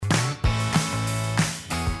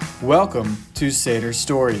Welcome to Satyr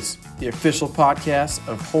Stories, the official podcast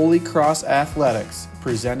of Holy Cross Athletics,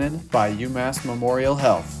 presented by UMass Memorial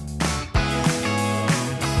Health.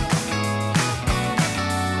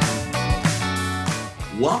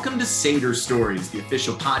 Welcome to Satyr Stories, the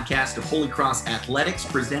official podcast of Holy Cross Athletics,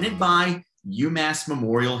 presented by UMass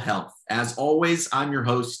Memorial Health. As always, I'm your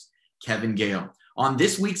host, Kevin Gale. On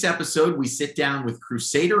this week's episode, we sit down with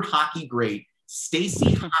Crusader hockey great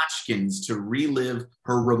Stacey Hotchkins to relive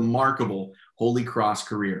her remarkable Holy Cross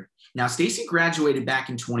career. Now, Stacey graduated back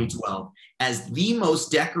in 2012 as the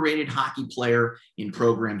most decorated hockey player in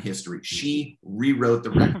program history. She rewrote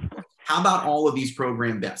the record. How about all of these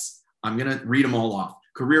program bests? I'm going to read them all off.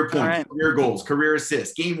 Career points, career goals, career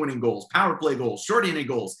assists, game-winning goals, power play goals, short-inning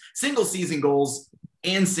goals, single-season goals,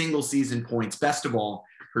 and single-season points. Best of all,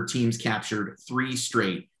 her teams captured 3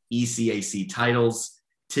 straight ECAC titles.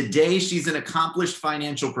 Today, she's an accomplished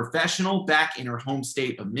financial professional back in her home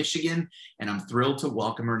state of Michigan, and I'm thrilled to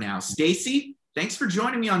welcome her now. Stacey, thanks for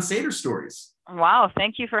joining me on Satyr Stories. Wow,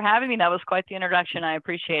 thank you for having me. That was quite the introduction. I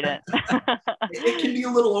appreciate it. It can be a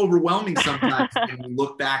little overwhelming sometimes when we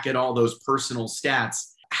look back at all those personal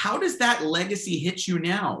stats. How does that legacy hit you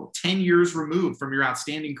now, 10 years removed from your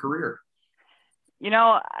outstanding career? You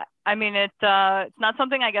know, I mean, it's not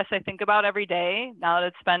something I guess I think about every day now that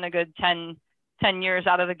it's been a good 10 years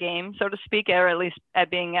out of the game, so to speak, or at least at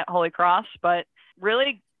being at Holy Cross. But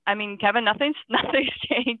really, I mean, Kevin, nothing's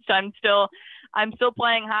changed. I'm still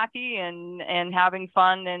playing hockey and having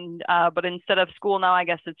fun. And but instead of school now, I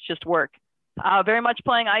guess it's just work. Very much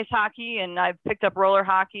playing ice hockey, and I've picked up roller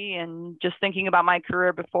hockey. And just thinking about my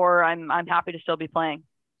career before, I'm happy to still be playing.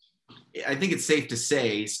 I think it's safe to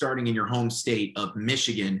say, starting in your home state of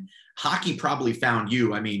Michigan, hockey probably found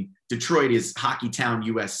you. I mean, Detroit is Hockey Town,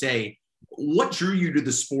 USA. What drew you to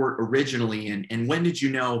the sport originally, and when did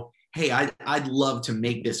you know, hey, I'd love to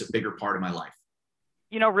make this a bigger part of my life?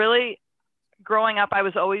 You know, really, growing up, I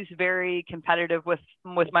was always very competitive with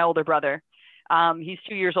my older brother. He's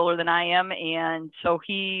 2 years older than I am, and so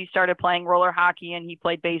he started playing roller hockey and he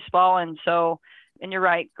played baseball. And you're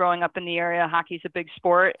right, growing up in the area, hockey's a big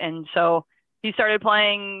sport, and so he started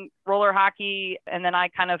playing roller hockey, and then I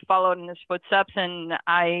kind of followed in his footsteps, and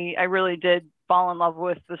I really did fall in love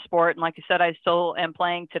with the sport. And like I said, I still am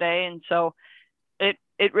playing today. And so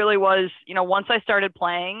it really was, you know, once I started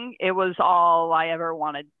playing, it was all I ever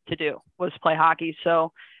wanted to do was play hockey.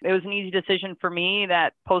 So it was an easy decision for me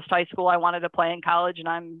that post high school, I wanted to play in college, and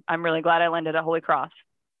I'm really glad I landed at Holy Cross.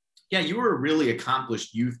 Yeah, you were a really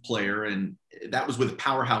accomplished youth player, and that was with a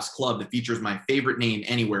powerhouse club that features my favorite name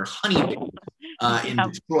anywhere, Honey in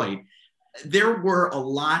Detroit. There were a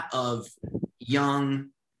lot of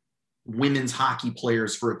young women's hockey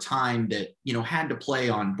players for a time that, you know, had to play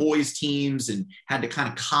on boys teams and had to kind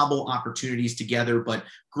of cobble opportunities together. But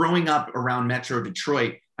growing up around Metro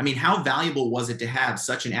Detroit, I mean, how valuable was it to have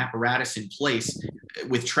such an apparatus in place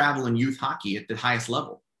with travel and youth hockey at the highest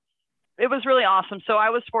level? It was really awesome. So I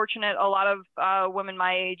was fortunate. A lot of women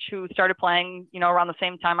my age who started playing, you know, around the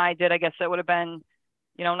same time I did. I guess it would have been,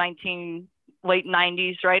 you know, late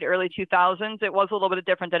 90s, right? Early 2000s. It was a little bit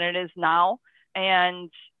different than it is now. And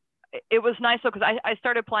it was nice though, because I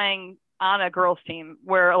started playing on a girls team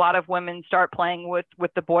where a lot of women start playing with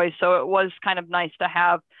the boys. So it was kind of nice to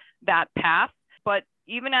have that path. But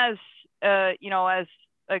even as, you know, as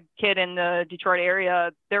a kid in the Detroit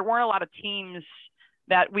area, there weren't a lot of teams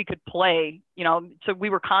that we could play, you know, so we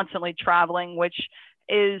were constantly traveling, which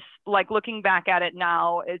is, like, looking back at it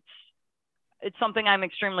now, it's something I'm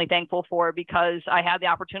extremely thankful for, because I had the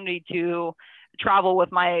opportunity to travel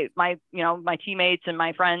with my you know, my teammates and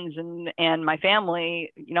my friends and my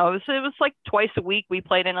family. You know, it was like twice a week. We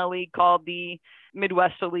played in a league called the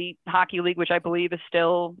Midwest Elite Hockey League, which I believe is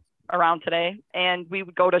still around today. And we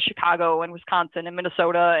would go to Chicago and Wisconsin and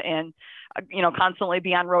Minnesota and, you know, constantly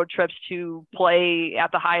be on road trips to play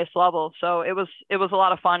at the highest level. So it was a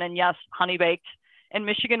lot of fun. And yes, Honey Baked. In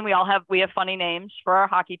Michigan, we have funny names for our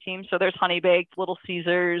hockey team. So there's Honey Baked, Little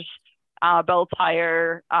Caesars, Bell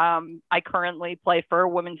Tire. I currently play for a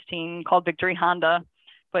women's team called Victory Honda.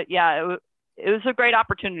 But yeah, it was a great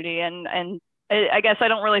opportunity. And I guess I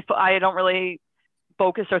don't really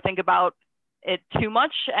focus or think about it too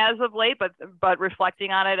much as of late, but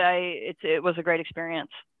reflecting on it, it was a great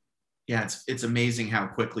experience. Yeah, it's amazing how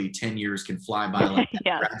quickly 10 years can fly by. Like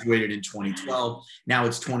Yeah. Graduated in 2012. Now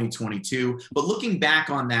it's 2022. But looking back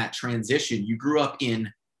on that transition, you grew up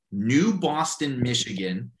in New Boston,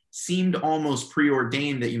 Michigan. Seemed almost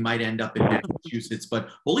preordained that you might end up in Massachusetts, but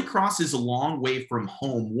Holy Cross is a long way from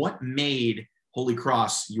home. What made Holy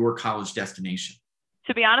Cross your college destination?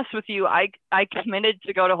 To be honest with you, I committed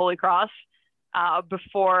to go to Holy Cross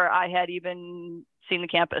before I had even seen the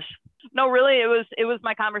campus. No, really, it was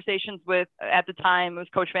my conversations with, at the time, it was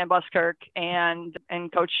Coach Van Buskirk and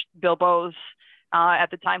Coach Bill Bowes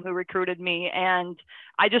at the time who recruited me. And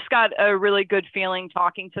I just got a really good feeling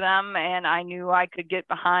talking to them, and I knew I could get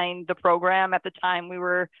behind the program. At the time, we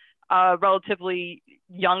were a relatively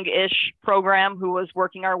young-ish program who was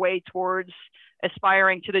working our way towards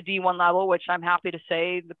aspiring to the D1 level, which I'm happy to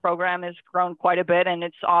say the program has grown quite a bit, and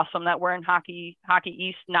it's awesome that we're in Hockey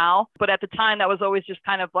East now. But at the time, that was always just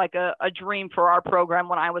kind of like a dream for our program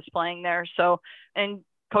when I was playing there. So, and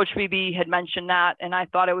Coach VB had mentioned that, and I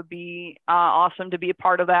thought it would be awesome to be a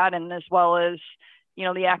part of that, and as well as, you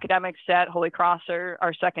know, the academics at Holy Cross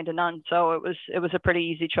are second to none. So it was a pretty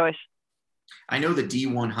easy choice. I know that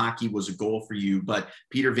D1 hockey was a goal for you, but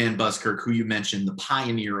Peter Van Buskirk, who you mentioned, the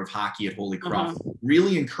pioneer of hockey at Holy Cross,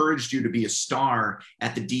 really encouraged you to be a star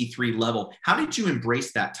at the D3 level. How did you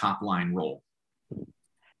embrace that top line role?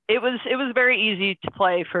 It was very easy to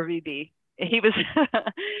play for VB. He was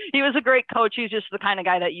he was a great coach. He's just the kind of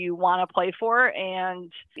guy that you want to play for.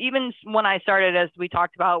 And even when I started, as we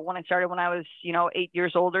talked about, when I was, 8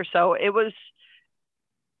 years old or so, it was,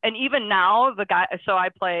 and even now the guy, so I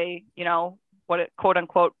play, quote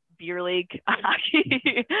unquote beer league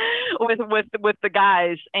hockey with the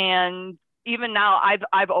guys. And even now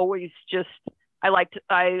I've always just, I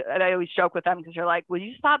always joke with them because they're like, will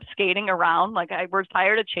you stop skating around? Like, we're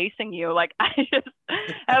tired of chasing you. Like, I just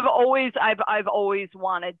I've always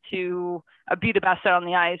wanted to be the best out on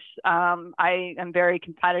the ice. I am very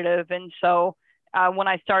competitive. And so when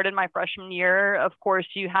I started my freshman year, of course,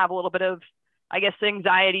 you have a little bit of, I guess,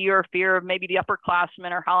 anxiety or fear of maybe the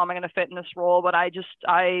upperclassmen or how am I going to fit in this role. But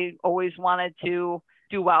I always wanted to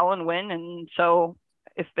do well and win. And so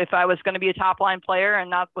if I was going to be a top line player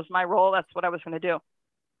and that was my role, that's what I was going to do.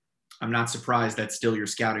 I'm not surprised that's still your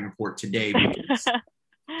scouting report today, because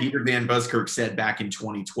Peter Van Buskirk said back in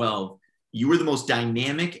 2012, you were the most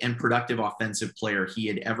dynamic and productive offensive player he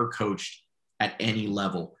had ever coached at any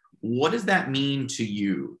level. What does that mean to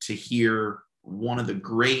you to hear one of the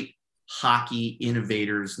great hockey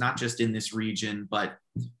innovators, not just in this region, but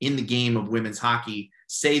in the game of women's hockey,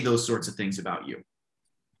 say those sorts of things about you?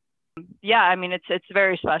 Yeah, I mean, it's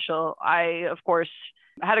very special. I, of course,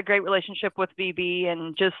 had a great relationship with VB,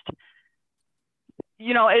 and just,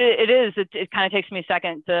 it kind of takes me a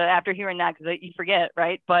second to, after hearing that, because you forget,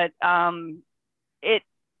 right? But I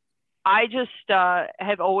just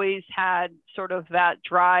have always had sort of that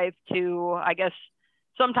drive to, I guess,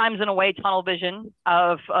 sometimes in a way, tunnel vision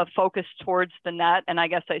of focus towards the net. And I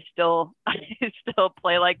guess I still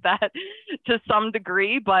play like that to some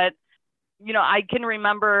degree, but I can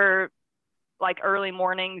remember like early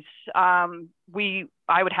mornings, I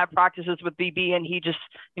would have practices with VB, and he just,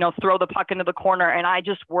 throw the puck into the corner, and I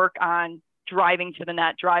just work on driving to the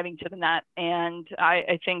net. And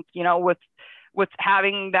I think, with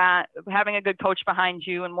having a good coach behind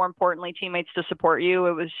you, and more importantly, teammates to support you,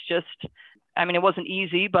 it was just, I mean, it wasn't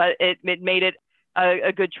easy, but it made it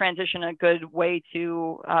a good transition, a good way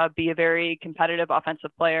to be a very competitive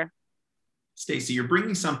offensive player. Stacey, you're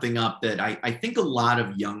bringing something up that I think a lot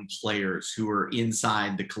of young players who are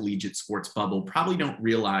inside the collegiate sports bubble probably don't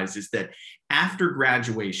realize, is that after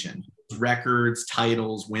graduation, records,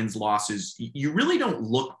 titles, wins, losses, you really don't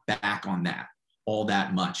look back on that all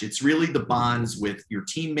that much. It's really the bonds with your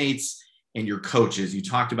teammates and your coaches. You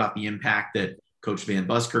talked about the impact that Coach Van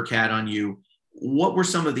Buskirk had on you. What were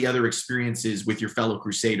some of the other experiences with your fellow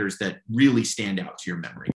Crusaders that really stand out to your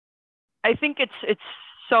memory? I think it's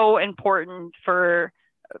so important for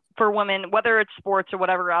women, whether it's sports or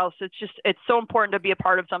whatever else. It's so important to be a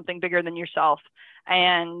part of something bigger than yourself.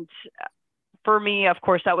 And for me, of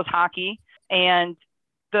course, that was hockey. And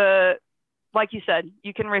like you said,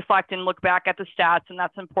 you can reflect and look back at the stats, and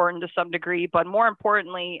that's important to some degree. But more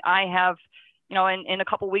importantly, I have, in a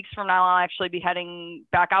couple of weeks from now, I'll actually be heading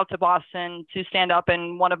back out to Boston to stand up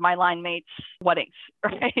in one of my line mates' weddings,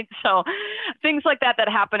 right? So things like that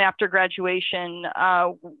happen after graduation,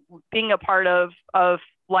 being a part of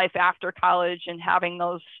life after college and having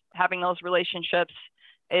those relationships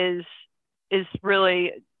is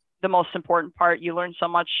really the most important part. You learn so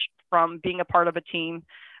much from being a part of a team.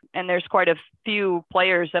 And there's quite a few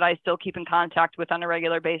players that I still keep in contact with on a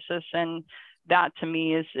regular basis. And that to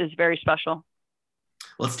me is very special.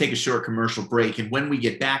 Let's take a short commercial break. And when we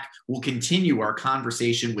get back, we'll continue our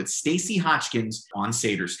conversation with Stacey Hotchkins on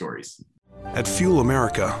Satyr Stories. At Fuel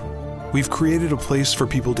America, we've created a place for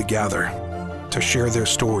people to gather, to share their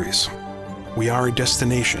stories. We are a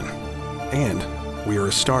destination, and we are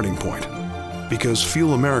a starting point. Because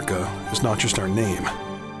Fuel America is not just our name,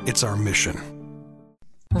 it's our mission.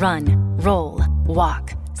 Run, roll,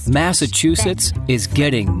 walk. Massachusetts is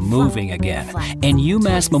getting moving again, and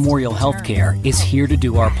UMass Memorial Healthcare is here to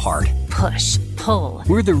do our part. Push, pull.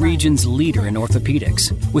 We're the region's leader in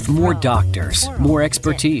orthopedics, with more doctors, more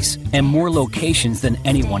expertise, and more locations than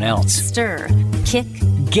anyone else. Stir, kick.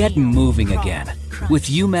 Get moving again with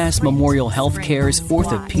UMass Memorial Healthcare's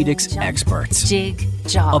orthopedics experts. Jig,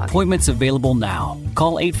 jog. Appointments available now.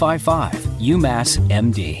 Call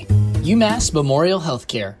 855-UMass-MD. UMass Memorial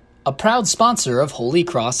Healthcare, a proud sponsor of Holy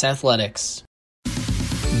Cross Athletics.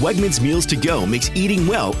 Wegmans Meals to Go makes eating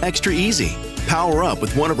well extra easy. Power up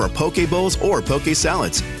with one of our poke bowls or poke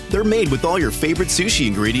salads. They're made with all your favorite sushi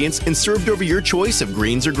ingredients and served over your choice of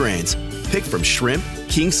greens or grains. Pick from shrimp,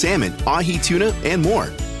 king salmon, ahi tuna, and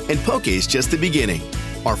more. And poke is just the beginning.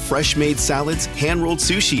 Our fresh-made salads, hand-rolled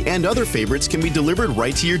sushi, and other favorites can be delivered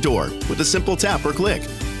right to your door with a simple tap or click.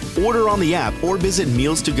 Order on the app or visit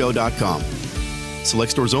mealstogo.com.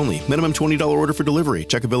 Select stores only. Minimum $20 order for delivery.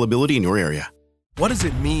 Check availability in your area. What does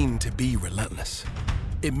it mean to be relentless?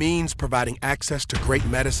 It means providing access to great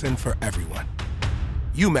medicine for everyone.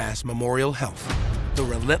 UMass Memorial Health, the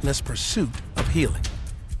relentless pursuit of healing.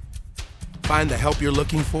 Find the help you're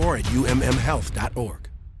looking for at ummhealth.org.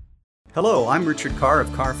 Hello, I'm Richard Carr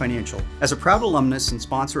of Carr Financial. As a proud alumnus and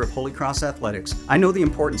sponsor of Holy Cross Athletics, I know the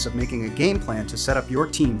importance of making a game plan to set up your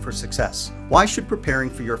team for success. Why should preparing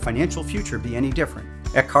for your financial future be any different?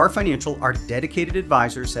 At Carr Financial, our dedicated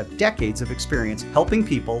advisors have decades of experience helping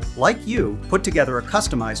people like you put together a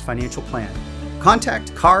customized financial plan.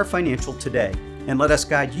 Contact Carr Financial today and let us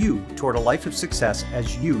guide you toward a life of success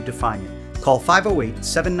as you define it. Call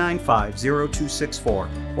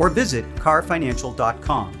 508-795-0264 or visit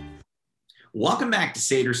carrfinancial.com. Welcome back to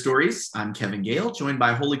Sader Stories. I'm Kevin Gale, joined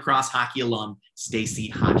by Holy Cross hockey alum Stacey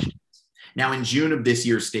Hodgkins. Now, in June of this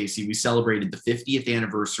year, Stacey, we celebrated the 50th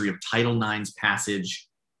anniversary of Title IX's passage.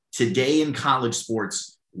 Today in college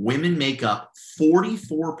sports, women make up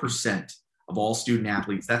 44% of all student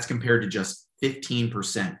athletes. That's compared to just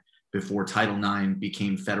 15% before Title IX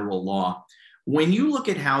became federal law. When you look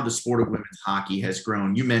at how the sport of women's hockey has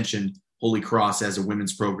grown, you mentioned Holy Cross as a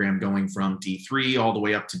women's program going from D3 all the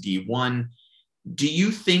way up to D1. Do you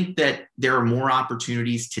think that there are more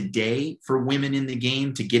opportunities today for women in the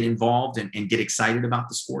game to get involved and get excited about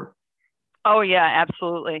the sport? Oh, yeah,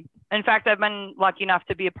 absolutely. In fact, I've been lucky enough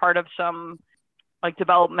to be a part of some like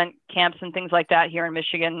development camps and things like that here in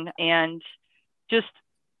Michigan. And just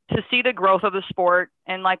to see the growth of the sport.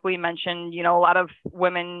 And like we mentioned, you know, a lot of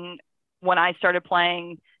women, when I started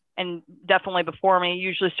playing, and definitely before me,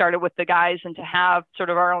 usually started with the guys, and to have sort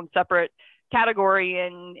of our own separate category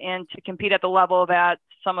and to compete at the level that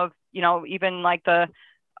some of, you know, even like the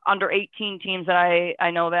under 18 teams that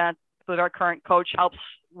I know that our current coach helps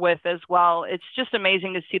with as well. It's just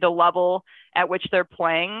amazing to see the level at which they're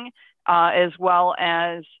playing, as well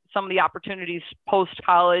as some of the opportunities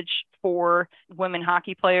post-college for women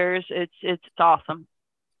hockey players. It's awesome.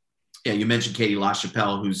 Yeah, you mentioned Katie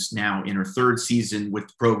LaChapelle, who's now in her third season with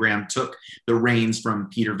the program, took the reins from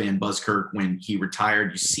Peter Van Buskirk when he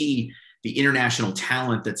retired. You see the international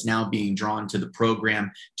talent that's now being drawn to the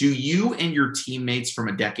program. Do you and your teammates from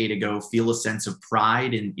a decade ago feel a sense of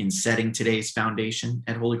pride in setting today's foundation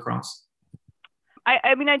at Holy Cross?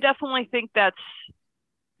 I mean, I definitely think that's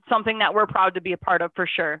something that we're proud to be a part of, for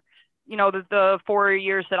sure. You know, the 4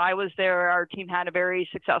 years that I was there, our team had a very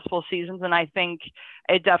successful seasons, and I think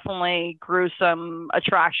it definitely grew some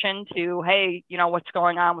attraction to, hey, you know, what's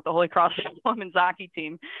going on with the Holy Cross women's hockey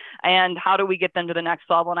team, and how do we get them to the next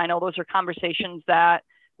level? And I know those are conversations that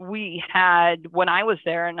we had when I was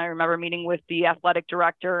there, and I remember meeting with the athletic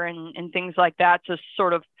director and things like that to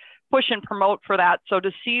sort of push and promote for that. So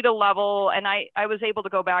to see the level, and I was able to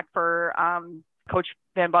go back for Coach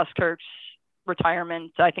Van Buskirk's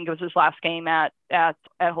retirement. I think it was his last game at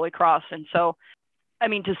Holy Cross. And so, I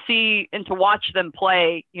mean, to see and to watch them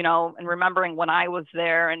play, you know, and remembering when I was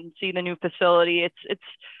there and see the new facility, it's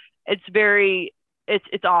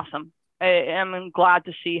awesome. I'm glad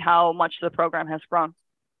to see how much the program has grown.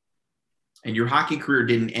 And your hockey career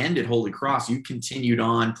didn't end at Holy Cross. You continued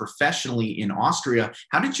on professionally in Austria.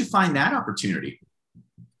 How did you find that opportunity?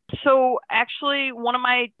 So actually, one of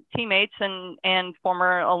my teammates and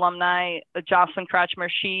former alumni, Jocelyn Kratchmer,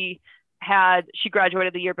 she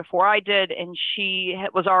graduated the year before I did, and she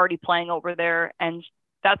was already playing over there. And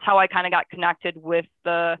that's how I kind of got connected with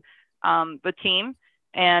the team.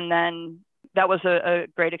 And then that was a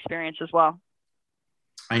great experience as well.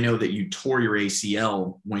 I know that you tore your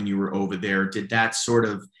ACL when you were over there. Did that sort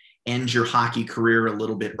of end your hockey career a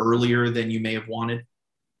little bit earlier than you may have wanted?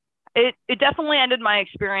 It definitely ended my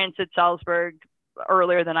experience at Salzburg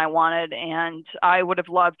earlier than I wanted. And I would have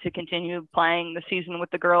loved to continue playing the season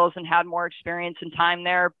with the girls and had more experience and time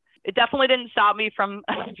there. It definitely didn't stop me from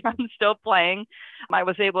still playing. I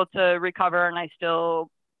was able to recover and I still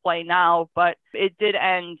play now, but it did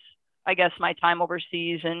end, I guess, my time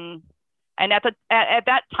overseas. And at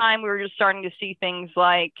that time, we were just starting to see things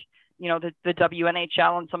like, the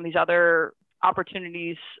WNHL and some of these other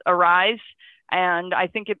opportunities arise. And I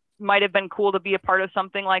think it might have been cool to be a part of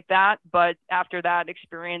something like that. But after that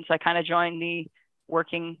experience, I kind of joined the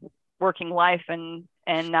working life, and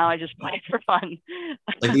now I just play for fun.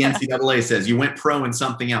 Like the NCAA says, you went pro in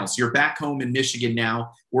something else. You're back home in Michigan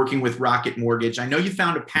now, working with Rocket Mortgage. I know you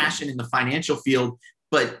found a passion in the financial field,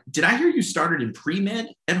 but did I hear you started in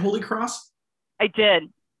pre-med at Holy Cross? I did.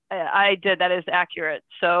 That is accurate.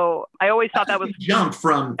 So I always thought that was jump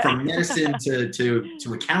from medicine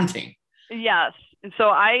to accounting. Yes. So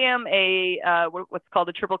I am a what's called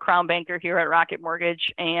a triple crown banker here at Rocket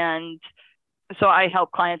Mortgage. And so I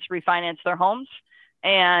help clients refinance their homes.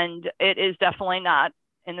 And it is definitely not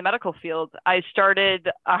in the medical field. I started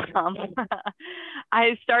like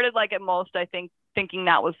at most, I think, thinking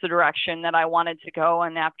that was the direction that I wanted to go.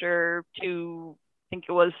 And after I think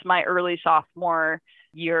it was my early sophomore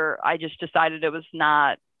year, I just decided it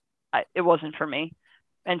wasn't for me.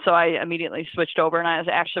 And so I immediately switched over, and I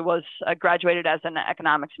was graduated as an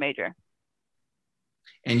economics major.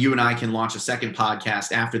 And you and I can launch a second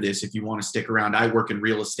podcast after this if you want to stick around. I work in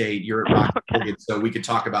real estate. You're at Rocket Mortgage, so we could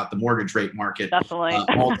talk about the mortgage rate market definitely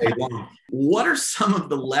all day long. What are some of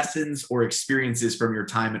the lessons or experiences from your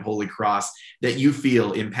time at Holy Cross that you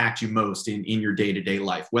feel impact you most in your day-to-day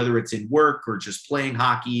life, whether it's in work or just playing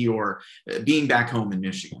hockey or being back home in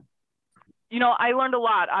Michigan? I learned a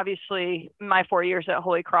lot, obviously, in my 4 years at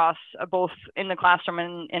Holy Cross, both in the classroom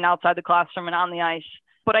and outside the classroom and on the ice.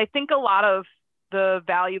 But I think a lot of the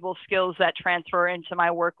valuable skills that transfer into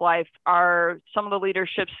my work life are some of the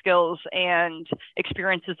leadership skills and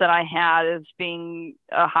experiences that I had as being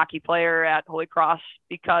a hockey player at Holy Cross,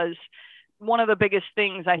 because one of the biggest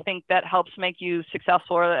things I think that helps make you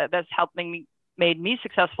successful, or that's made me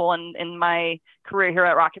successful in my career here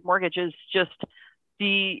at Rocket Mortgage, is just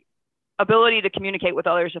the ability to communicate with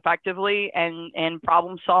others effectively and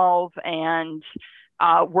problem solve and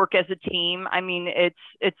work as a team. I mean,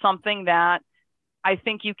 it's something that I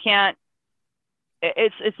think it's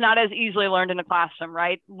not as easily learned in a classroom,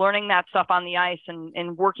 right? Learning that stuff on the ice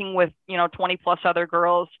and working with, 20 plus other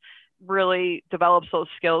girls really develops those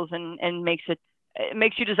skills and makes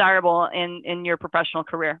you desirable in your professional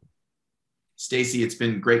career. Stacey, it's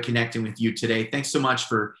been great connecting with you today. Thanks so much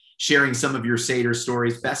for sharing some of your Satyr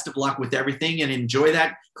stories. Best of luck with everything, and enjoy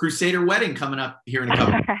that Crusader wedding coming up here in a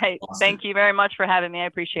couple of months. Right. Thank you very much for having me. I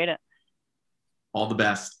appreciate it. All the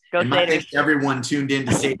best. Go and my Satyrs. thanks to everyone tuned in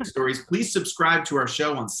to Satyr Stories. Please subscribe to our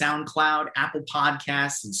show on SoundCloud, Apple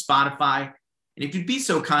Podcasts, and Spotify. And if you'd be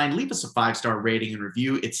so kind, leave us a 5-star rating and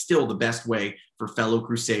review. It's still the best way for fellow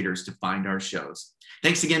Crusaders to find our shows.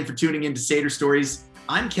 Thanks again for tuning in to Satyr Stories.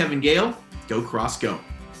 I'm Kevin Gale. Go Cross Go.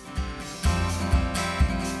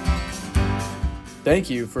 Thank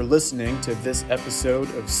you for listening to this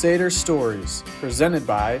episode of Satyr Stories, presented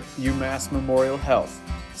by UMass Memorial Health.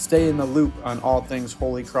 Stay in the loop on all things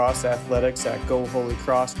Holy Cross athletics at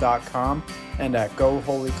GoHolyCross.com and at Go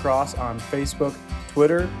Holy Cross on Facebook,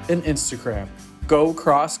 Twitter, and Instagram. Go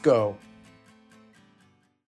Cross Go!